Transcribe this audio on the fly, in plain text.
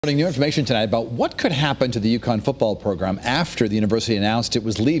New information tonight about what could happen to the UConn football program after the university announced it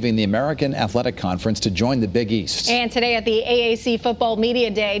was leaving the American Athletic Conference to join the Big East. And today at the AAC Football Media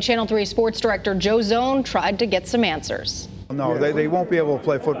Day, Channel 3 Sports Director Joe Zone tried to get some answers. No, they won't be able to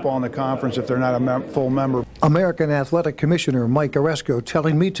play football in the conference if they're not a full member. American Athletic Commissioner Mike Aresco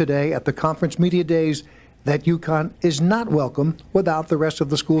telling me today at the conference media days that UConn is not welcome without the rest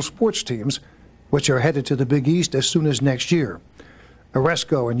of the school sports teams, which are headed to the Big East as soon as next year.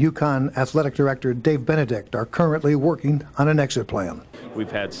 Aresco and UConn Athletic Director Dave Benedict are currently working on an exit plan. We've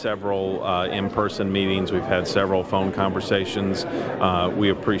had several in-person meetings. We've had several phone conversations. We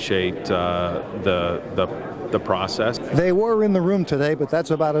appreciate the process. They were in the room today, but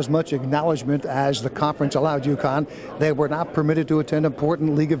that's about as much acknowledgement as the conference allowed UConn. They were not permitted to attend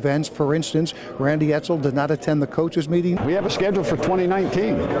important league events. For instance, Randy Etzel did not attend the coaches meeting. We have a schedule for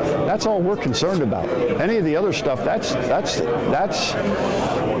 2019. That's all we're concerned about. Any of the other stuff, that's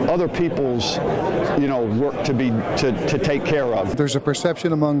other people's, work to take care of. There's a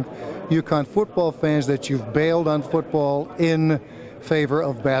perception among UConn football fans that you've bailed on football in favor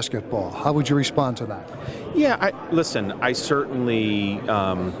of basketball. How would you respond to that? Yeah, listen, I certainly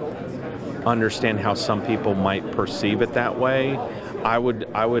understand how some people might perceive it that way. I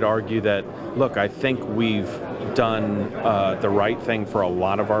would argue that, look, I think we've done the right thing for a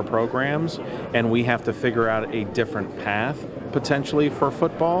lot of our programs, and we have to figure out a different path potentially for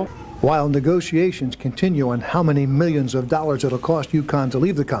football. While negotiations continue on how many millions of dollars it'll cost UConn to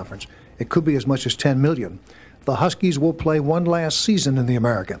leave the conference, it could be as much as $10 million. The Huskies will play one last season in the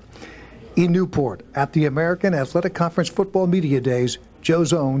American. In Newport, at the American Athletic Conference Football Media Days, Joe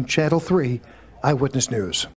Zone, Channel 3 Eyewitness News.